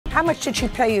How much did she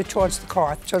pay you towards the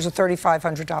car, towards the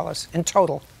 $3,500 in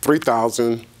total?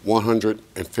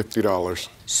 $3,150.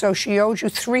 So she owed you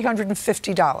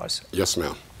 $350? Yes,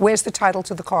 ma'am. Where's the title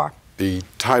to the car? The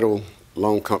title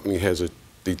loan company has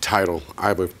the title. I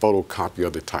have a photocopy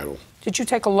of the title. Did you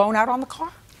take a loan out on the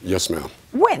car? Yes, ma'am.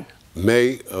 When?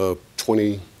 May of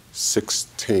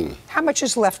 2016. How much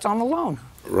is left on the loan?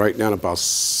 Right now, about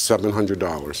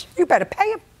 $700. You better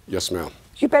pay him. Yes, ma'am.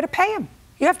 You better pay him.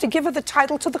 You have to give her the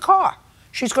title to the car.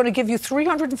 She's going to give you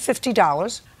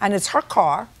 $350, and it's her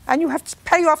car, and you have to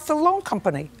pay off the loan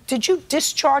company. Did you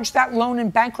discharge that loan in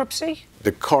bankruptcy?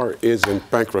 The car is in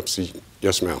bankruptcy.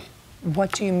 Yes, ma'am.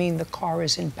 What do you mean the car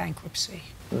is in bankruptcy?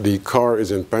 The car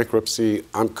is in bankruptcy.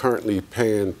 I'm currently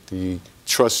paying the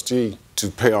trustee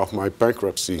to pay off my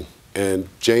bankruptcy, and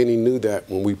Janie knew that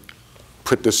when we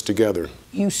put this together.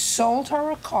 You sold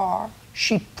her a car.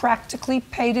 She practically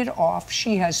paid it off.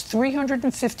 She has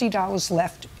 $350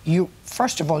 left.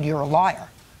 First of all, you're a liar,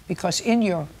 because in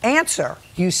your answer,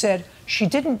 you said she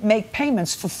didn't make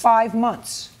payments for 5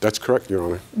 months. That's correct, Your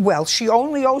Honor. Well, she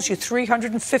only owes you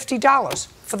 $350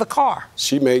 for the car.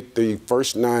 She made the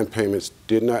first 9 payments,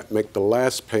 did not make the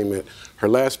last payment. Her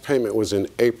last payment was in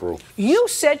April. You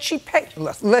said she paid.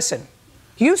 Listen.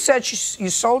 You said you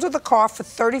sold her the car for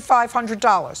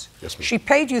 $3,500. Yes, ma'am. She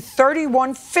paid you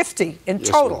 $3,150 in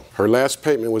total. Her last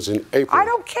payment was in April. I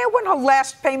don't care when her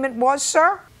last payment was,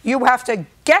 sir. You have to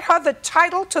get her the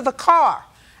title to the car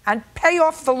and pay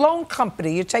off the loan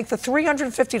company. You take the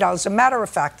 $350. As a matter of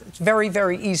fact, it's very,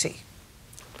 very easy.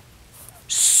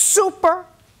 Super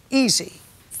easy.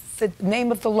 The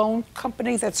name of the loan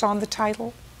company that's on the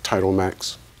title? Title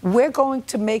Max. We're going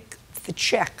to make the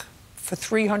check for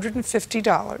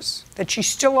 $350 that she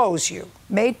still owes you,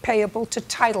 made payable to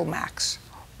Title Max,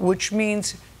 which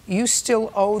means you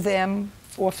still owe them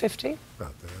 $450?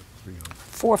 About that, $300.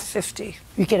 $450.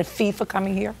 You get a fee for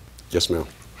coming here? Yes, ma'am.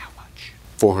 How much?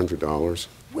 $400.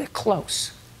 We're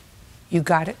close. You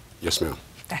got it? Yes, ma'am.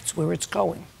 That's where it's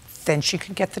going. Then she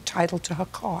can get the title to her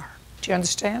car. Do you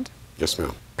understand? Yes,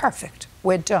 ma'am. Perfect.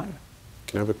 We're done.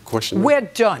 Can I have a question? We're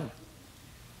done.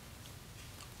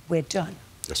 We're done.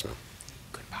 Yes, ma'am.